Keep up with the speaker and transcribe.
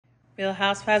Real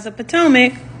Housewives of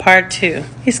Potomac, part 2.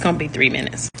 It's going to be 3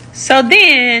 minutes. So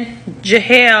then,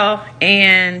 Jahel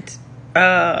and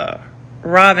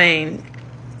Robin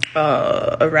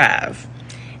arrive.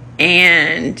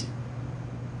 And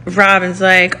Robin's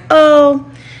like,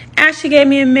 oh, Ashley gave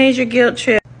me a major guilt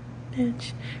trip.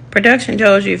 Bitch. Production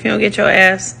told you if you don't get your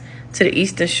ass to the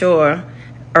Eastern Shore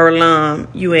or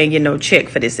you ain't get no check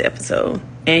for this episode.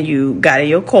 And you got in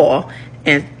your car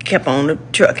and kept on the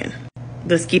trucking.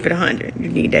 Let's keep it 100. You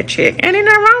need that check. And ain't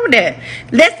nothing wrong with that.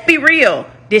 Let's be real.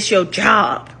 This your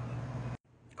job.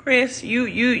 Chris,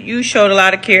 you showed a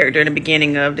lot of character in the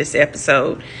beginning of this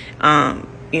episode.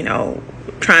 You know,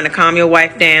 trying to calm your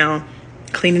wife down,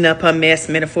 cleaning up her mess,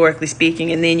 metaphorically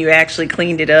speaking, and then you actually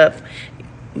cleaned it up.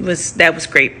 That was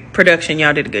great. Production,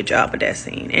 y'all did a good job with that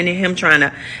scene. And then him trying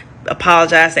to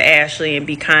apologize to Ashley and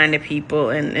be kind to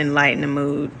people and lighten the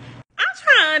mood. I'm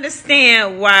trying to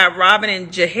understand why Robin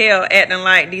and Jahel acting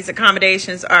like these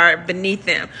accommodations are beneath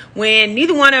them when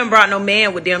neither one of them brought no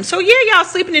man with them. So yeah, y'all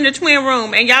sleeping in the twin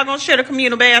room and y'all gonna share the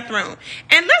communal bathroom.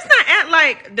 And let's not act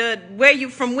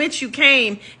like from which you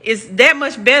came is that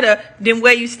much better than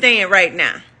where you staying right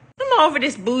now. I'm over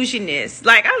this bouginess.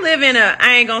 Like, I live in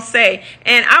I ain't gonna say,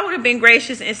 and I would have been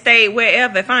gracious and stayed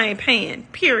wherever if I ain't paying,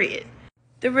 period.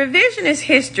 The revisionist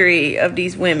history of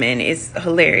these women is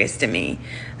hilarious to me.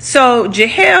 So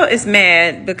Jahel is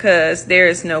mad because there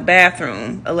is no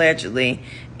bathroom, allegedly,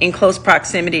 in close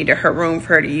proximity to her room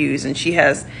for her to use, and she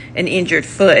has an injured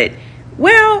foot.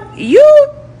 Well, you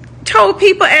told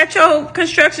people at your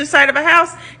construction site of a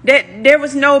house that there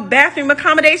was no bathroom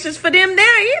accommodations for them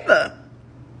there either.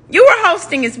 You were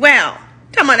hosting as well.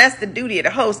 Talking about that's the duty of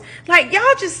the host. Like,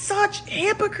 y'all just such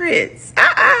hypocrites.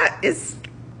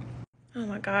 Oh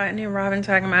my God. And then Robin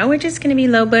talking about, we're just going to be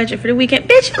low budget for the weekend.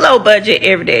 Bitch, you're low budget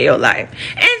every day of your life.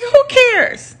 And who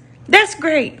cares? That's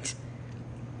great.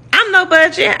 I'm low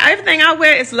budget. Everything I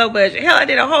wear is low budget. Hell, I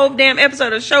did a whole damn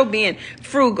episode of the show being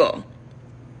frugal.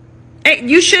 And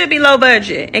you should be low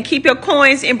budget and keep your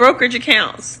coins in brokerage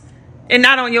accounts and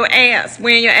not on your ass,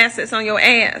 wearing your assets on your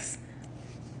ass.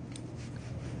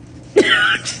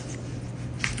 This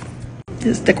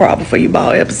is the crawl before you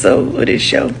ball episode of this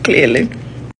show, clearly.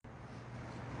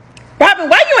 Robin,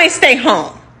 why you ain't stay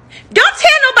home? Don't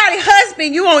tell nobody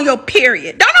husband you on your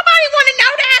period. Don't nobody want to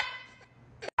know that.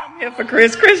 I'm here for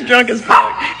Chris. Chris drunk as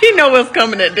fuck. He know what's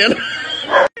coming at dinner.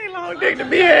 Ain't long dick to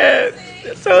be had.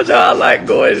 I told y'all I like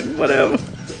going, whatever.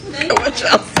 What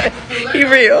y'all say? He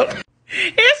real.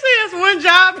 Ashley has one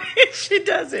job and she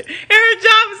does it. And her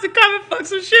job is to come and fuck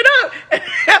some shit up. And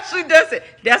Ashley does it.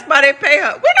 That's why they pay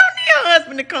her. We don't need her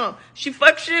husband to come. She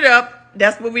fucks shit up.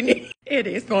 That's what we need.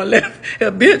 It's going left. A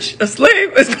bitch, a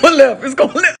slave, it's going left. It's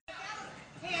going left.